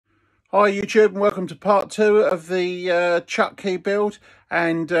Hi YouTube, and welcome to part 2 of the chuck key build.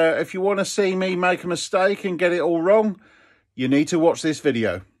 And if you want to see me make a mistake and get it all wrong, you need to watch this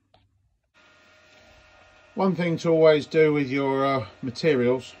video. One thing to always do with your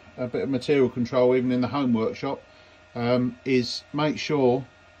materials, a bit of material control even in the home workshop, is make sure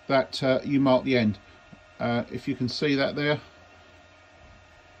that you mark the end. If you can see that there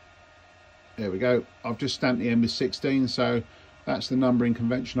we go. I've just stamped the end with 16, so that's the numbering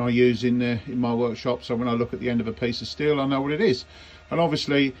convention I use in my workshop, so when I look at the end of a piece of steel I know what it is. And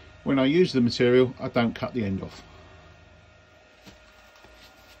obviously when I use the material I don't cut the end off.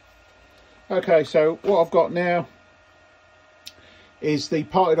 Okay, so what I've got now is the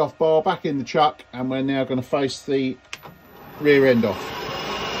parted off bar back in the chuck, and we're now going to face the rear end off.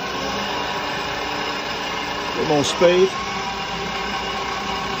 A bit more speed.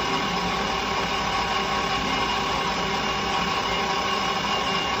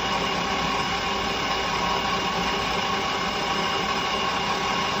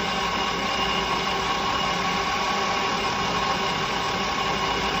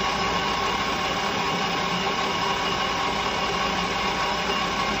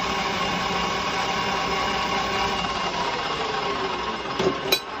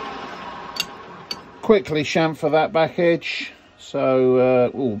 Quickly chamfer that back edge, so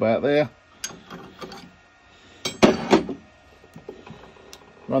all about there.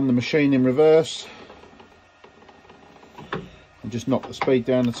 Run the machine in reverse and just knock the speed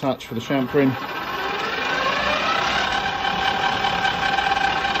down a touch for the chamfering.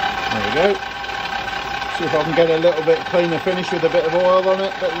 There we go. See if I can get a little bit cleaner finish with a bit of oil on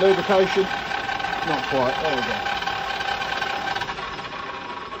it, a bit of lubrication. Not quite, there we go.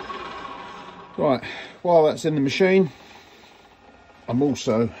 Right, while that's in the machine, I'm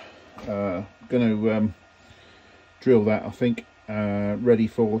also going to drill that, I think, ready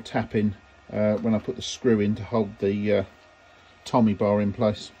for tapping when I put the screw in to hold the Tommy bar in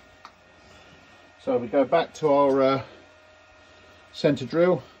place. So we go back to our centre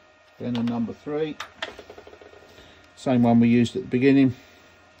drill, again a number 3, same one we used at the beginning.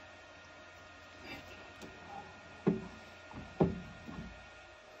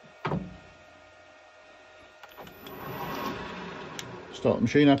 Start the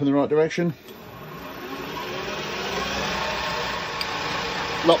machine up in the right direction.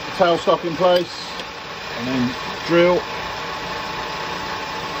 Lock the tailstock in place and then drill.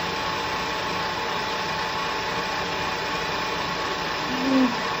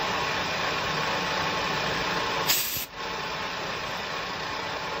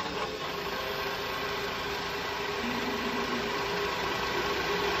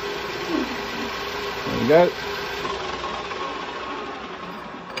 There we go.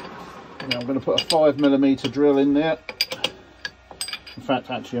 Now I'm going to put a 5mm drill in there. In fact,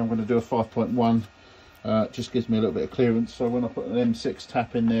 actually I'm going to do a 5.1. Just gives me a little bit of clearance, so when I put an M6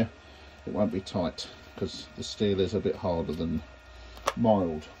 tap in there it won't be tight, because the steel is a bit harder than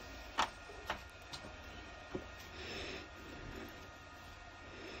mild.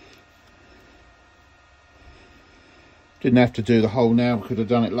 Didn't have to do the hole now, could have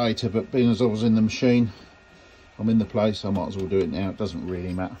done it later, but being as I was in the machine, I'm in the place, I might as well do it now. It doesn't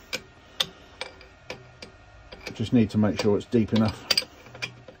really matter. Just need to make sure it's deep enough.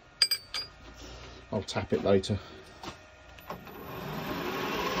 I'll tap it later.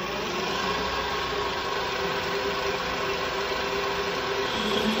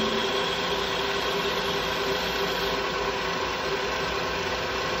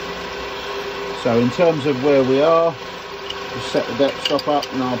 So in terms of where we are, just set the depth stop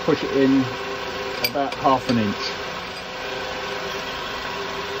up and I'll push it in about 1/2 inch.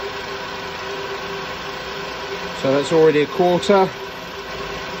 So that's already a 1/4.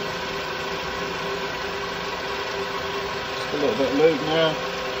 Just a little bit of lube now.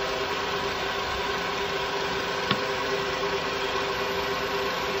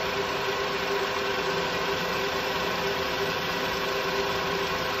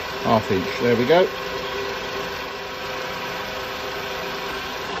 ½ inch, there we go.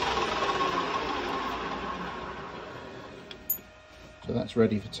 So that's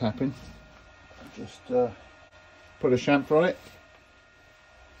ready for tapping. Just put a chamfer on it.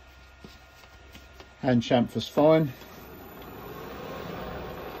 Hand chamfer's fine.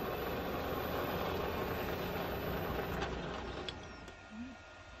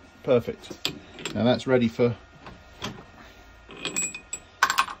 Perfect. Now that's ready for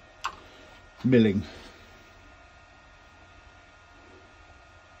milling.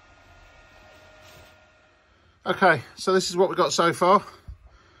 Okay, so this is what we've got so far.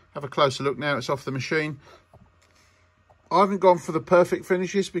 Have a closer look now, it's off the machine. I haven't gone for the perfect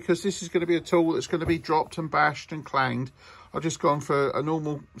finishes because this is going to be a tool that's going to be dropped and bashed and clanged. I've just gone for a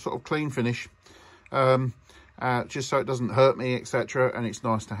normal sort of clean finish, just so it doesn't hurt me, etc. And it's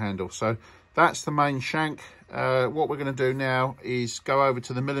nice to handle. So that's the main shank. What we're going to do now is go over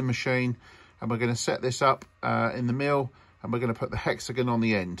to the milling machine and we're going to set this up in the mill, and we're going to put the hexagon on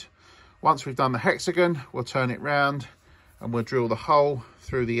the end. Once we've done the hexagon, we'll turn it round and we'll drill the hole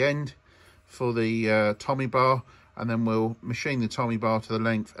through the end for the Tommy bar, and then we'll machine the Tommy bar to the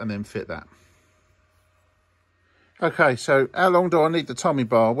length and then fit that. Okay, so how long do I need the Tommy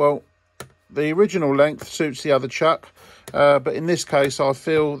bar? Well, the original length suits the other chuck, but in this case I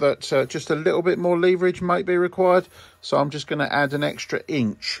feel that just a little bit more leverage might be required, so I'm just going to add an extra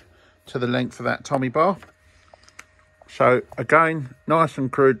inch to the length of that Tommy bar. So again, nice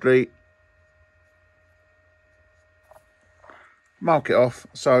and crudely mark it off.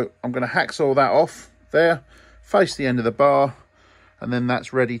 So I'm going to hacksaw that off there, face the end of the bar, and then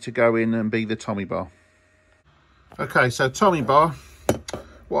that's ready to go in and be the Tommy bar. Okay, so Tommy bar,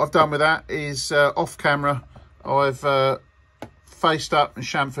 what I've done with that is off camera I've faced up and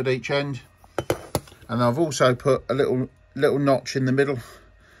chamfered each end, and I've also put a little notch in the middle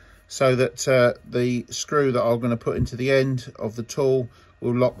so that the screw that I'm going to put into the end of the tool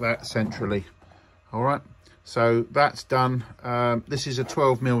will lock that centrally. All right, so that's done. This is a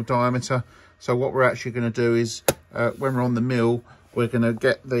 12mm diameter, so what we're actually going to do is when we're on the mill, we're going to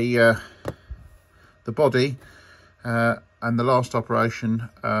get the body, and the last operation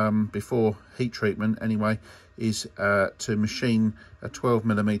before heat treatment anyway is to machine a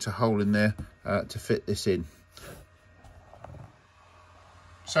 12mm hole in there to fit this in.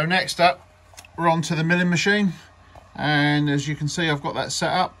 So next up, we're on to the milling machine, and as you can see, I've got that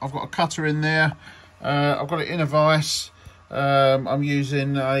set up. I've got a cutter in there. I've got it in a vise. I'm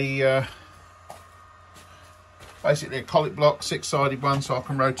using basically a collet block, 6-sided one, so I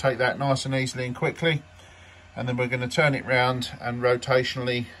can rotate that nice and easily and quickly. And then we're going to turn it round and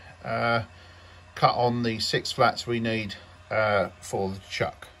rotationally cut on the 6 flats we need for the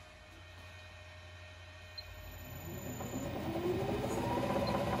chuck.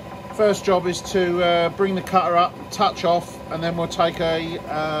 First job is to bring the cutter up, touch off, and then we'll take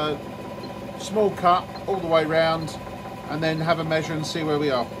a small cut all the way round and then have a measure and see where we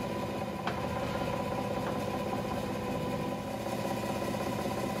are.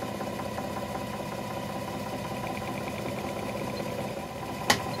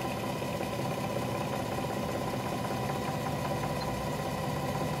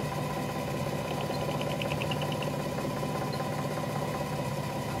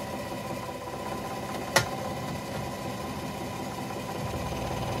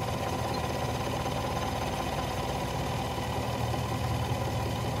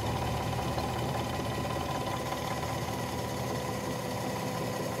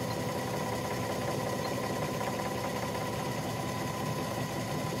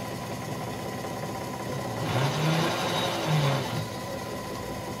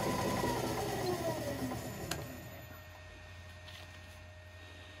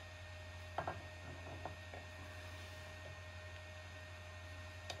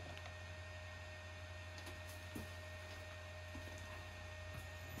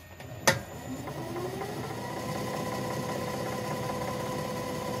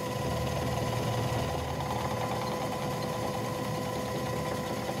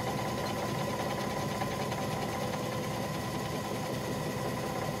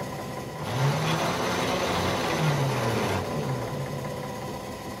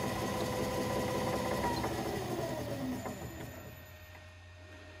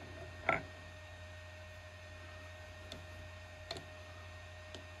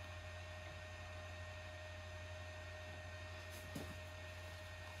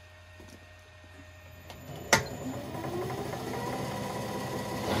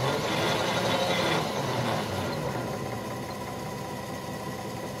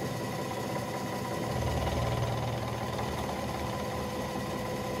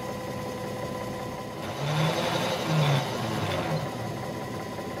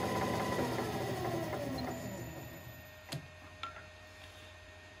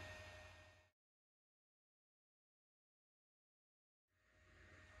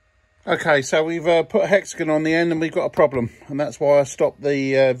 Okay, so we've put a hexagon on the end and we've got a problem, and that's why I stopped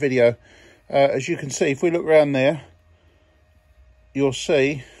the video. As you can see, if we look around there, you'll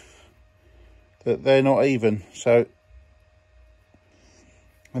see that they're not even. So,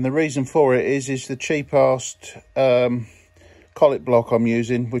 and the reason for it is the cheap-ass collet block I'm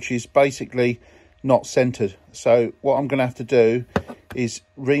using, which is basically not centered. So what I'm going to have to do is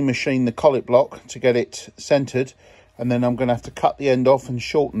remachine the collet block to get it centered, and then I'm going to have to cut the end off and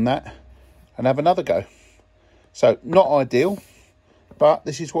shorten that and have another go. So not ideal, but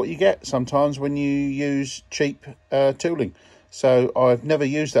this is what you get sometimes when you use cheap tooling. So I've never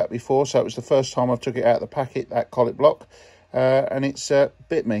used that before, so it was the first time I took it out of the packet, that collet block, and it's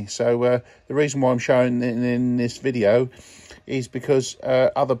bit me. So the reason why I'm showing it in this video is because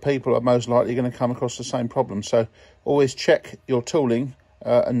other people are most likely going to come across the same problem. So always check your tooling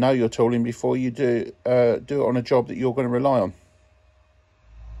and know your tooling before you do it on a job that you're going to rely on.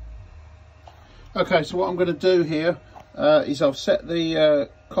 Okay, so what I'm going to do here is I've set the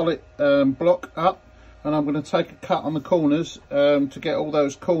collet block up, and I'm going to take a cut on the corners to get all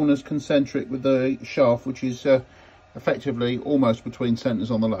those corners concentric with the shaft, which is effectively almost between centres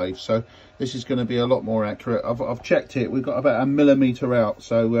on the lathe. So this is going to be a lot more accurate. I've checked it, we've got about 1 millimetre out,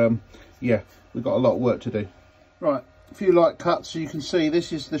 so yeah, we've got a lot of work to do. Right, a few light cuts. So you can see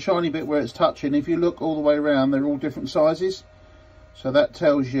this is the shiny bit where it's touching. If you look all the way around, they're all different sizes, so that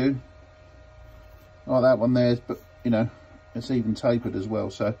tells you, like that one there, but you know, it's even tapered as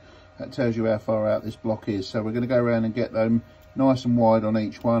well, so that tells you how far out this block is. So we're going to go around and get them nice and wide on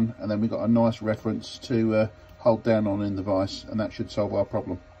each one, and then we've got a nice reference to hold down on in the vise, and that should solve our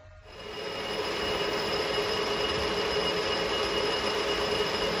problem.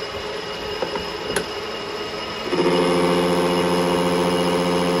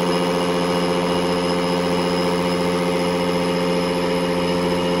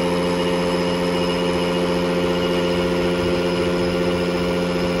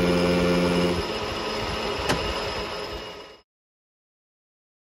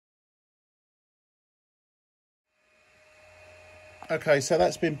 Okay, so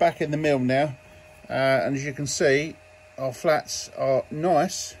that's been back in the mill now, and as you can see, our flats are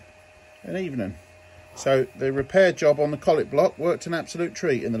nice and even. So the repair job on the collet block worked an absolute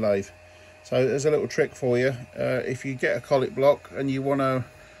treat in the lathe. So there's a little trick for you. If you get a collet block and you want to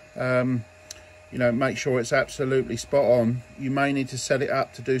you know, make sure it's absolutely spot on, you may need to set it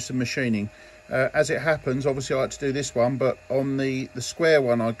up to do some machining. As it happens, obviously I had to do this one, but on the square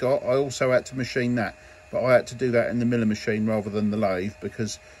one I got, I also had to machine that. But I had to do that in the milling machine rather than the lathe,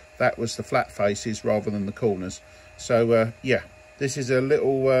 because that was the flat faces rather than the corners. So yeah, this is a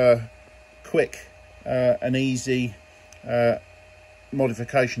little quick and easy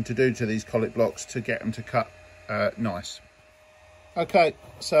modification to do to these collet blocks to get them to cut nice. Okay,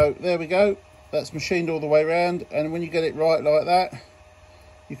 so there we go. That's machined all the way around, and when you get it right like that,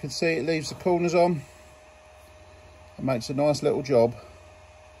 you can see it leaves the corners on. It makes a nice little job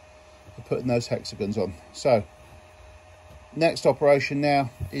of putting those hexagons on. So next operation now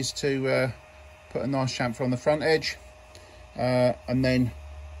is to put a nice chamfer on the front edge, and then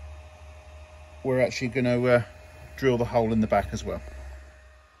we're actually going to drill the hole in the back as well.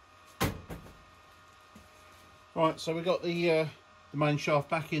 Right, so we've got the main shaft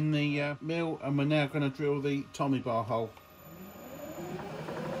back in the mill, and we're now going to drill the Tommy bar hole.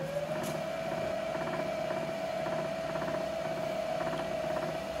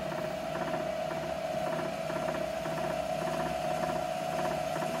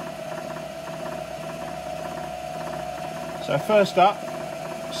 So first up,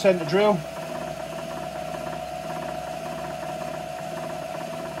 centre drill.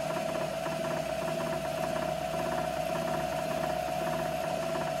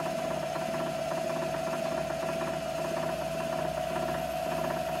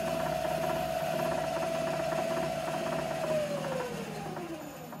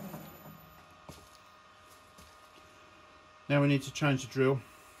 Now we need to change the drill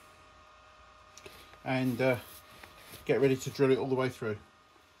and get ready to drill it all the way through.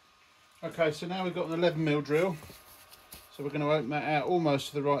 Okay, so now we've got an 11mm drill, so we're going to open that out almost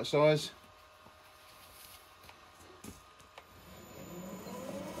to the right size.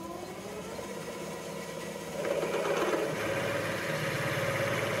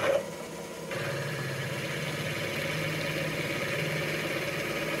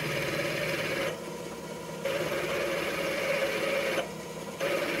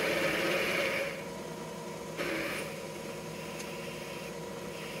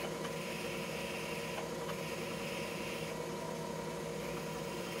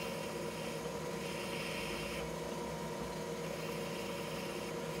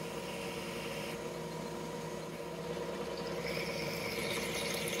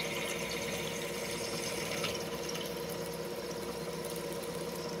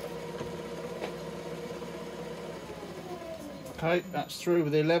 Okay, that's through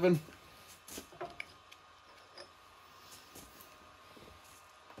with the 11.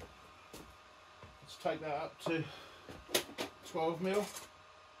 Let's take that up to 12mm,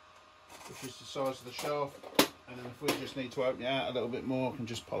 which is the size of the shaft, And then if we just need to open it out a little bit more, I can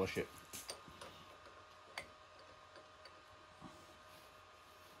just polish it.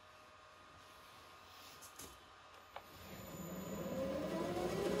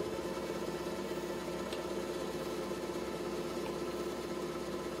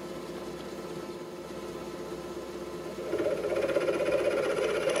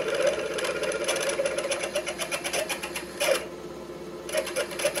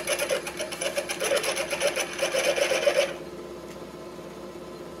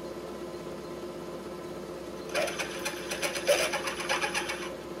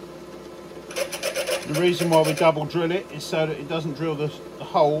 The reason why we double drill it is so that it doesn't drill the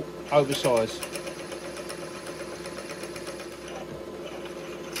hole oversized.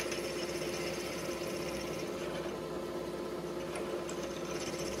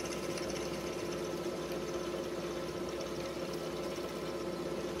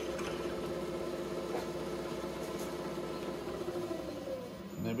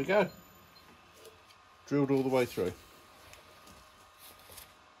 And there we go. Drilled all the way through.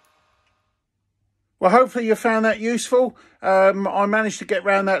 Well, hopefully you found that useful. I managed to get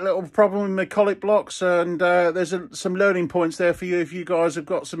around that little problem with my collet blocks, and there's some learning points there for you if you guys have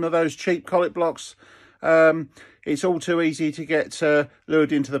got some of those cheap collet blocks. It's all too easy to get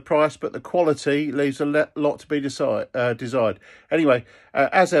lured into the price, but the quality leaves a lot to be desired. Anyway,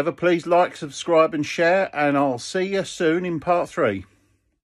 as ever, please like, subscribe and share, and I'll see you soon in part 3.